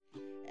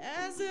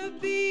as a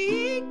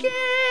beacon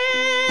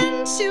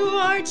to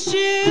our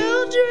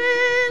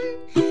children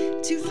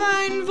to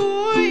find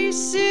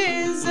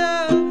voices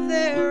of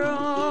their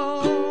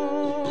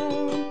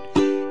own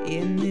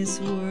in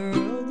this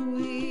world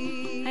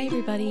we Hi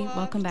everybody,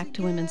 welcome back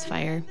to Women's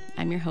Fire.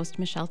 I'm your host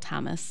Michelle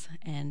Thomas,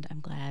 and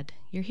I'm glad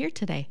you're here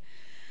today.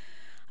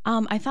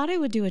 I thought I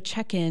would do a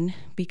check-in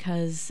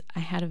because I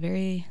had a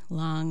very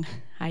long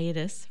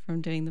hiatus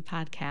from doing the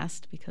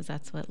podcast because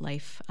that's what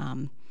life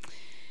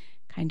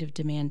kind of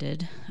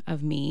demanded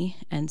of me.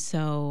 And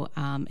so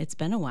it's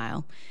been a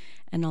while.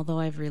 And although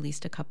I've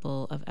released a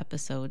couple of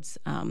episodes,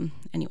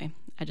 anyway,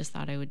 I just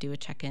thought I would do a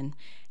check-in.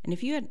 And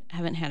if you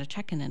haven't had a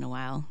check-in in a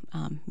while,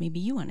 maybe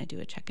you want to do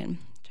a check-in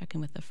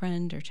with a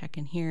friend or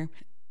check-in here.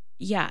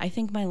 Yeah, I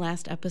think my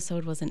last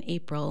episode was in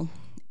April.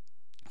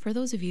 For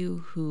those of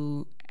you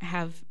who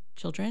have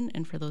children,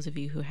 and for those of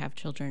you who have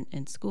children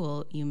in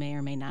school, you may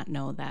or may not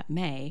know that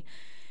May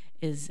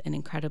is an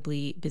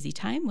incredibly busy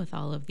time with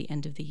all of the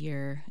end of the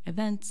year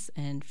events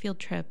and field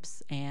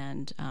trips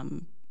and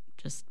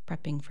just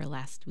prepping for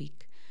last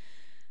week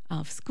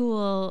of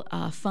school,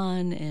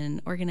 fun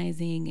and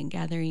organizing and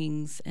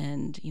gatherings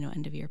and,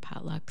 end of year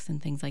potlucks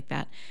and things like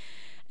that.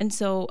 And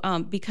so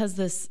because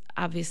this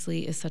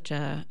obviously is such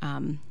a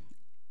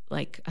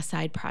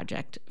side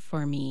project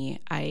for me,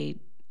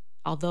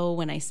 although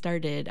when I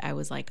started, I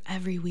was like,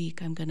 every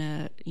week I'm going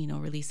to,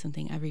 release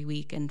something every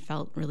week and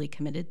felt really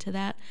committed to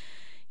that.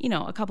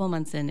 A couple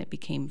months in, it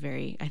became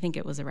I think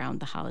it was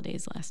around the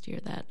holidays last year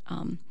that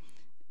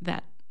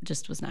that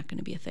just was not going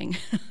to be a thing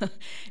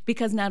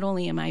because not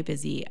only am I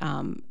busy,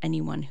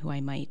 anyone who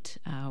I might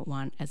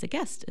want as a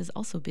guest is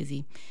also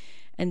busy.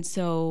 And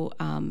so,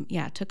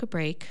 took a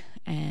break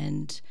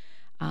and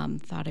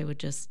thought I would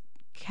just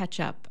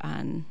catch up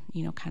on,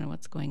 kind of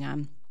what's going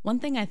on. One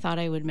thing I thought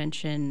I would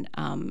mention,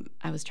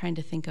 I was trying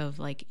to think of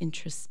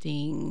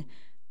interesting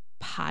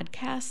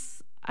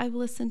podcasts I've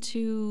listened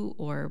to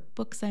or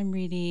books I'm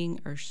reading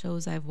or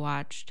shows I've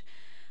watched.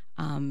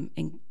 And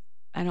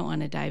I don't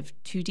want to dive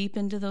too deep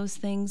into those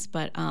things,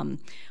 but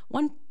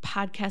one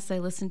podcast I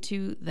listened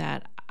to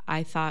that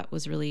I thought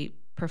was really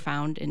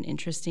profound and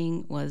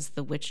interesting was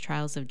The Witch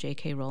Trials of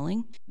J.K.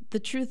 Rowling. The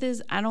truth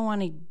is, I don't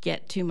want to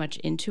get too much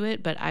into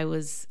it, but I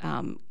was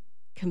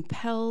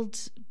compelled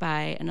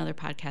by another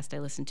podcast I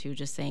listened to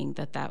just saying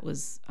that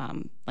was a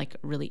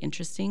really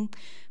interesting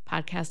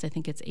podcast. I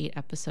think it's 8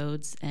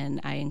 episodes,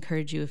 and I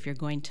encourage you, if you're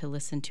going to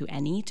listen to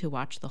any, to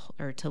watch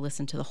to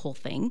listen to the whole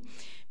thing,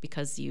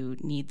 because you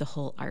need the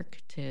whole arc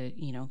to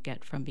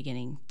get from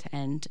beginning to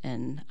end.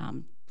 And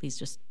please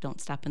just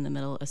don't stop in the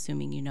middle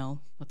assuming you know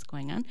what's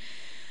going on.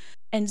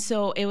 And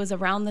so it was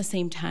around the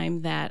same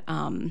time that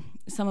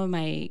some of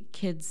my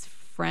kids'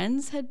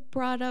 friends had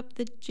brought up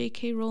the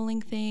J.K.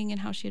 Rowling thing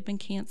and how she had been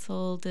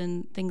canceled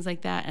and things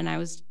like that. And I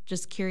was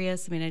just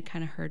curious. I mean, I'd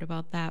kind of heard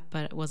about that,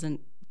 but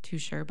wasn't too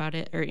sure about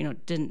it, or,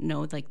 didn't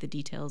know the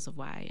details of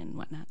why and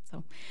whatnot.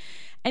 So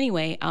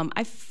anyway,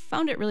 I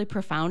found it really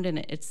profound, and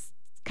it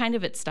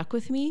stuck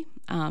with me.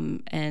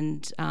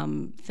 And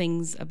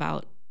things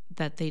about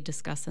that they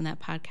discuss in that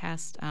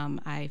podcast,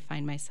 I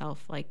find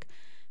myself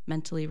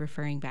mentally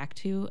referring back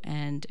to,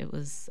 and it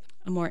was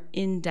a more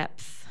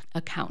in-depth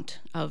account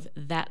of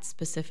that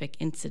specific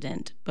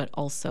incident, but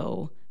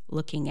also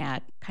looking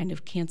at kind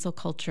of cancel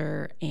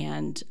culture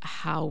and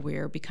how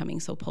we're becoming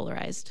so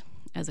polarized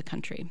as a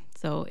country.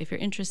 So if you're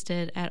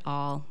interested at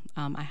all,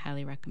 I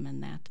highly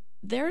recommend that.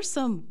 There are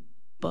some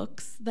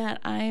books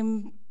that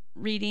I'm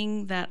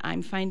reading that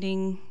I'm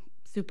finding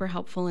super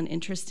helpful and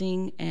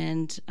interesting,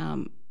 and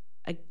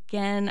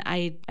again,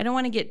 I don't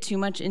want to get too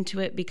much into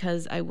it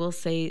because I will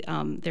say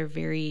they're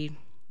very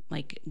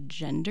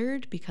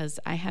gendered, because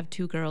I have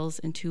 2 girls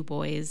and 2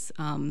 boys.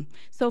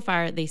 So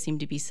far, they seem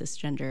to be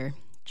cisgender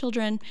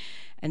children.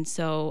 And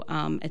so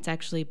it's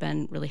actually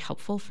been really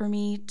helpful for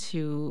me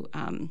to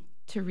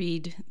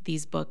read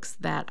these books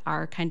that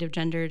are kind of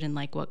gendered, and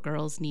what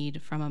girls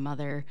need from a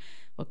mother,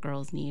 what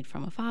girls need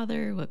from a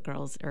father, what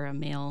girls are a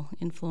male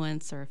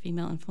influence or a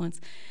female influence.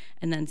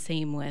 And then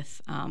same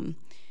with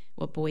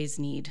what boys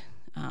need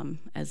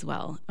as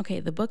well. Okay,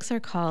 the books are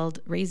called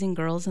Raising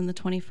Girls in the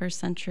 21st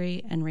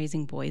Century and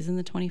Raising Boys in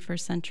the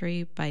 21st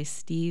Century by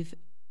Steve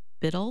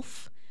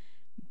Biddulph,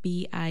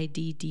 Biddulph.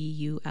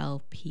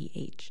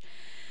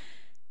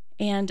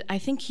 And I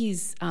think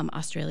he's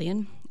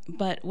Australian,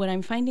 but what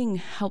I'm finding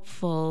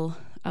helpful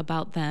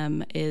about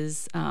them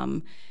is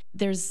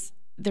there's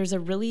a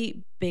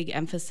really big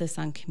emphasis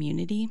on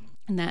community,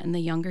 and that in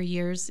the younger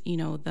years,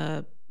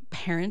 the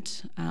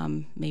parent,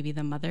 maybe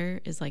the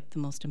mother, is the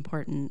most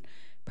important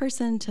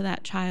person to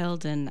that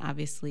child. And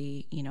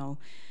obviously,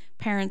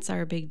 parents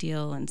are a big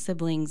deal, and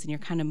siblings, and you're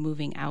kind of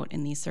moving out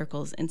in these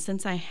circles. And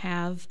since I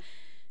have,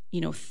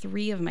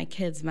 3 of my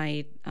kids,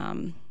 my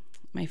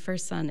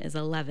first son is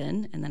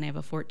 11, and then I have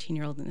a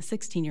 14-year-old and a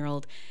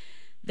 16-year-old,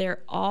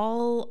 they're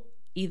all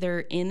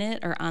either in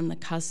it or on the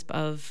cusp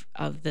of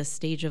the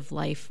stage of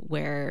life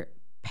where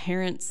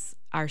parents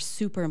are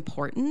super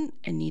important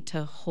and need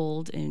to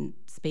hold in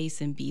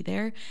space and be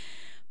there.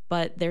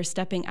 but they're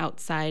stepping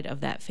outside of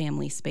that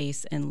family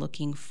space and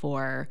looking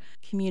for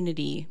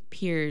community,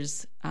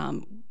 peers,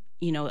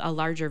 a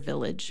larger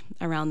village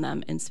around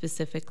them, and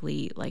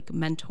specifically like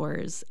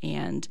mentors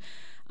and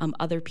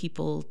other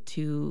people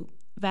to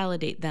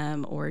validate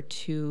them or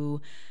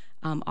to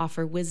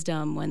offer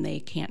wisdom when they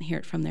can't hear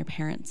it from their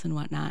parents and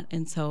whatnot.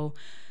 And so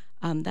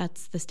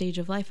that's the stage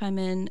of life I'm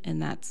in, and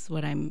that's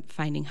what I'm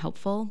finding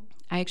helpful.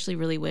 I actually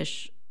really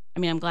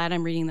I'm glad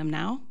I'm reading them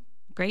now.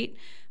 Great.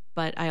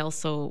 But I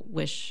also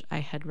wish I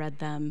had read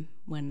them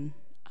when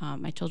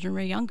my children were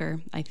younger,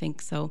 I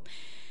think. So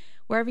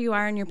wherever you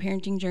are in your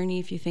parenting journey,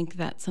 if you think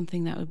that's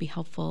something that would be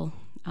helpful,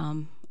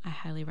 I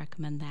highly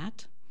recommend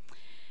that.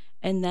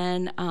 And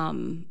then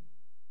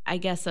I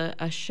guess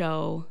a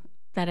show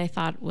that I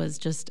thought was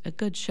just a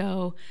good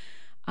show,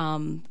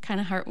 kind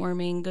of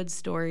heartwarming, good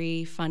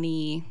story,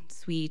 funny,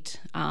 sweet,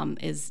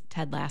 is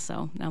Ted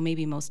Lasso. Now,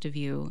 maybe most of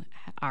you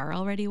are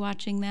already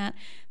watching that.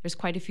 There's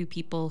quite a few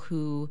people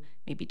who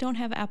maybe don't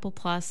have Apple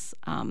Plus,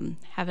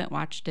 haven't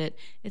watched it.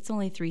 It's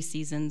only 3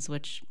 seasons,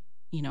 which,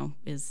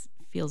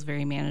 feels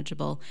very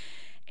manageable.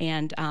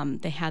 And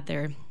they had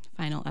their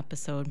final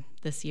episode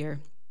this year,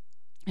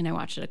 and I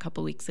watched it a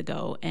couple weeks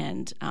ago,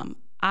 and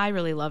I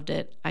really loved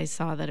it. I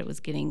saw that it was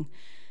getting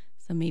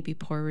some maybe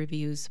poor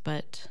reviews,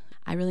 but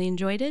I really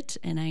enjoyed it,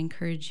 and I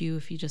encourage you,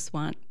 if you just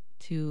want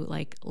to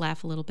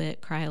laugh a little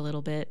bit, cry a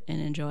little bit,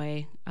 and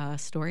enjoy a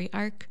story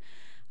arc,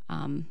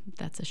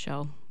 that's a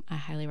show I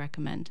highly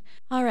recommend.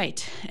 All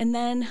right, and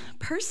then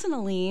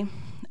personally,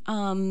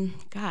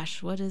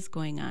 what is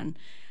going on?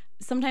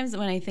 Sometimes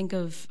when I think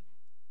of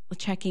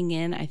checking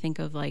in, I think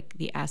of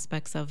the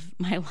aspects of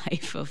my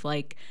life of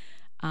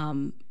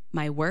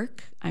my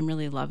work. I'm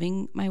really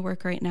loving my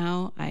work right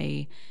now.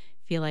 I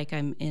feel like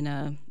I'm in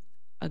a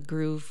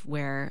groove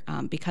where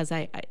because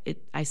I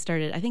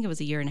started, I think it was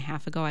 1.5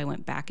 years ago, I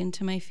went back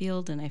into my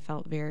field, and I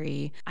felt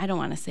very, I don't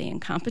want to say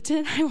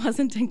incompetent. I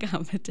wasn't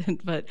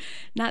incompetent, but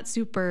not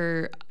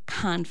super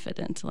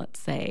confident, let's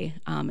say.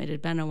 It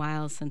had been a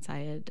while since I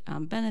had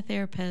been a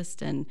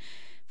therapist, and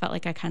felt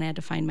like I kind of had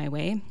to find my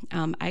way.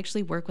 I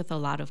actually work with a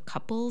lot of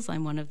couples.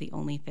 I'm one of the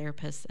only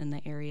therapists in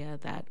the area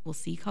that will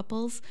see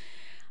couples.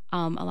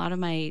 A lot of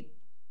my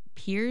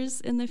peers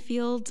in the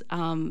field,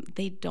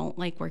 they don't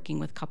like working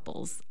with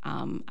couples.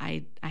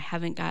 I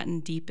haven't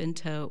gotten deep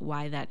into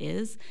why that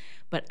is,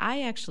 but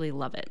I actually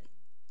love it.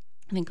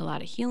 I think a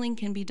lot of healing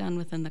can be done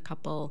within the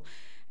couple,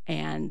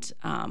 and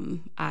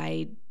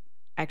I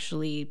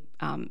actually,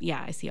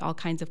 I see all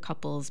kinds of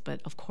couples,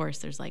 but of course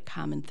there's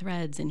common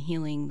threads in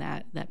healing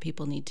that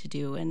people need to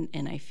do,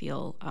 and I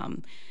feel,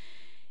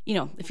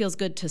 it feels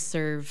good to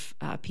serve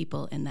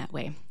people in that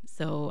way.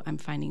 So I'm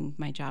finding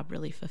my job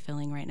really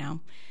fulfilling right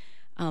now.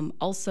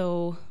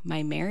 Also,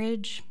 my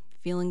marriage,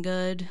 feeling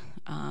good.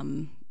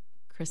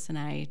 Chris and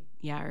I,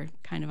 are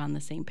kind of on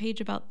the same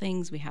page about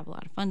things. We have a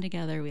lot of fun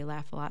together. We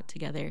laugh a lot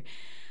together.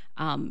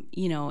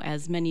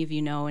 As many of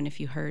you know, and if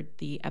you heard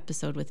the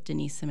episode with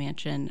Denise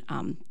Samanchian,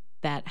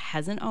 that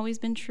hasn't always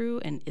been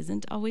true and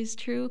isn't always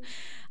true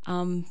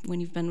when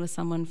you've been with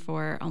someone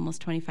for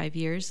almost 25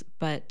 years.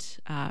 But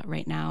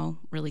right now,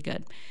 really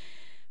good.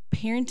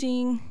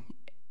 Parenting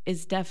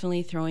is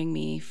definitely throwing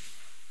me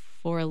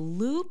for a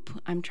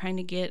loop. I'm trying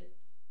to get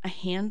a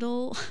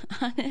handle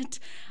on it.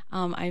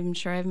 I'm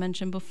sure I've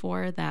mentioned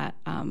before that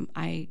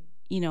my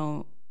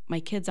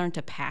kids aren't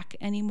a pack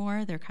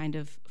anymore. They're kind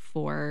of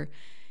 4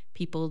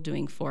 people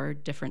doing 4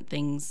 different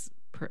things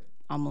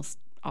almost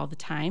all the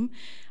time.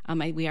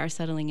 We are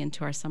settling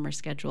into our summer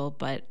schedule,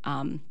 but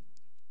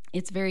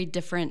it's a very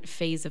different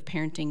phase of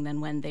parenting than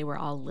when they were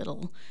all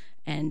little,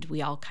 and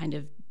we all kind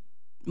of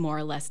more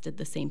or less did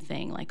the same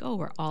thing,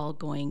 we're all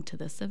going to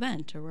this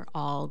event, or we're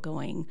all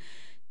going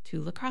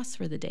to lacrosse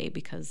for the day,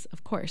 because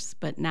of course.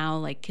 But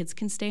now kids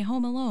can stay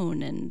home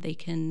alone, and they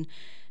can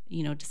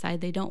decide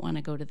they don't want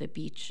to go to the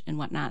beach and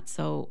whatnot.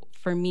 So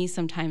for me,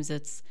 sometimes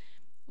it's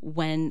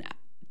when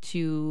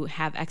to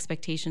have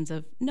expectations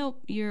of,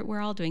 nope, we're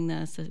all doing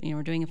this,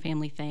 we're doing a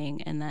family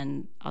thing, and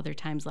then other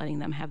times letting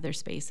them have their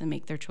space and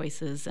make their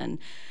choices. And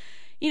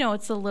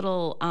it's a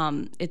little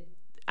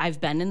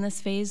I've been in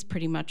this phase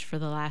pretty much for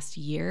the last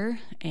year,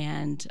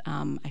 and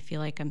I feel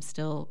like I'm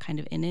still kind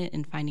of in it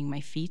and finding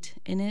my feet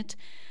in it.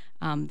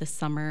 This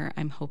summer,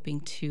 I'm hoping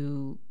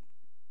to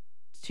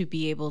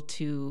be able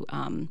to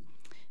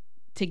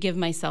give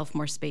myself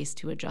more space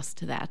to adjust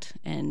to that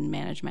and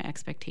manage my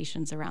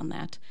expectations around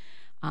that.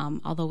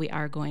 Although we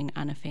are going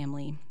on a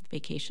family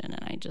vacation,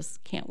 and I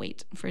just can't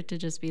wait for it to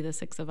just be the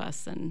 6 of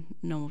us and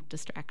no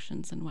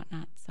distractions and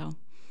whatnot. So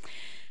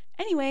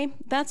anyway,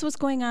 that's what's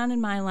going on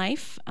in my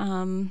life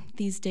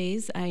these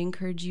days. I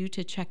encourage you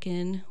to check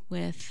in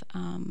with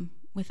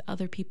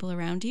other people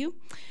around you,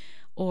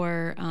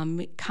 or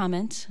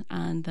comment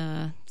on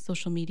the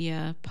social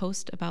media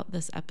post about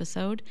this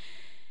episode.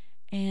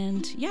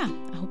 And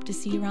I hope to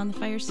see you around the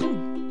fire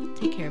soon.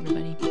 Take care,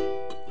 everybody.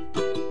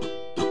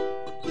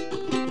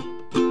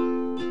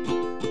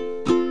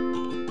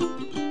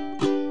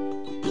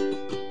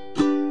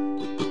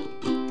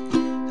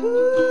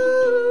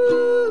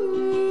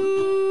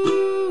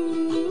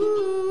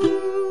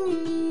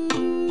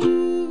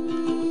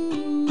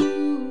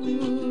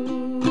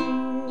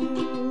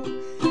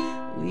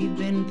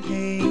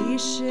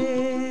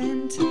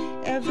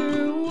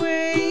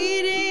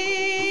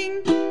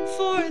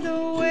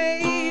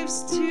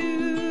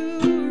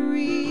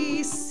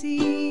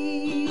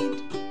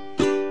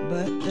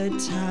 The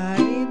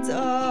tides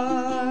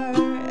are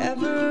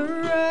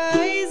ever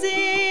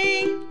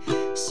rising,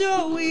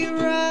 so we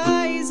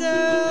rise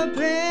up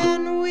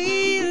and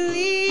we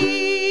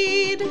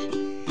lead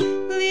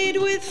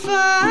with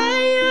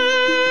fire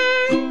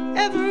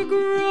ever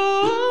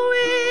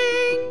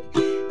growing,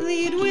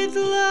 lead with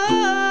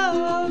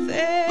love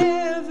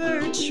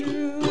ever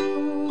true.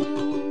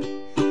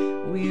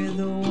 We're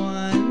the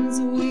ones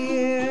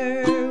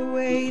we're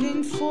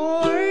waiting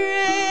for,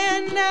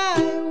 and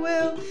I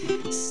will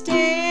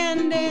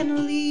stand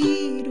and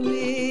lead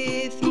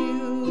with you.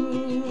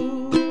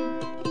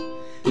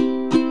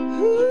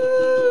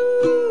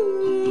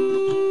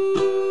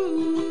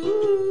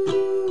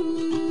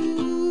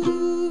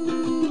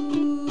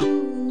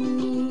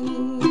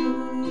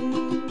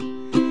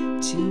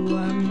 To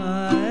our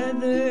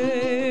mothers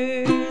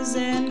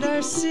and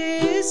our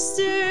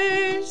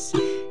sisters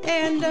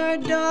and our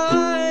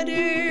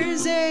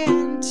daughters,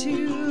 and to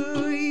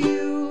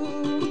you,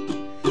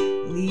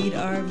 lead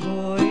our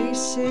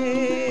voices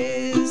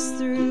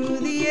through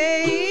the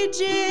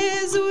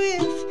ages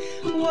with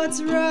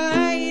what's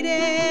right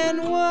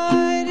and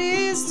what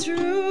is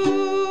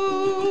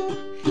true,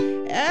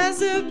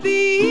 as a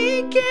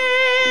beacon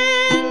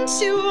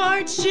to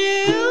our children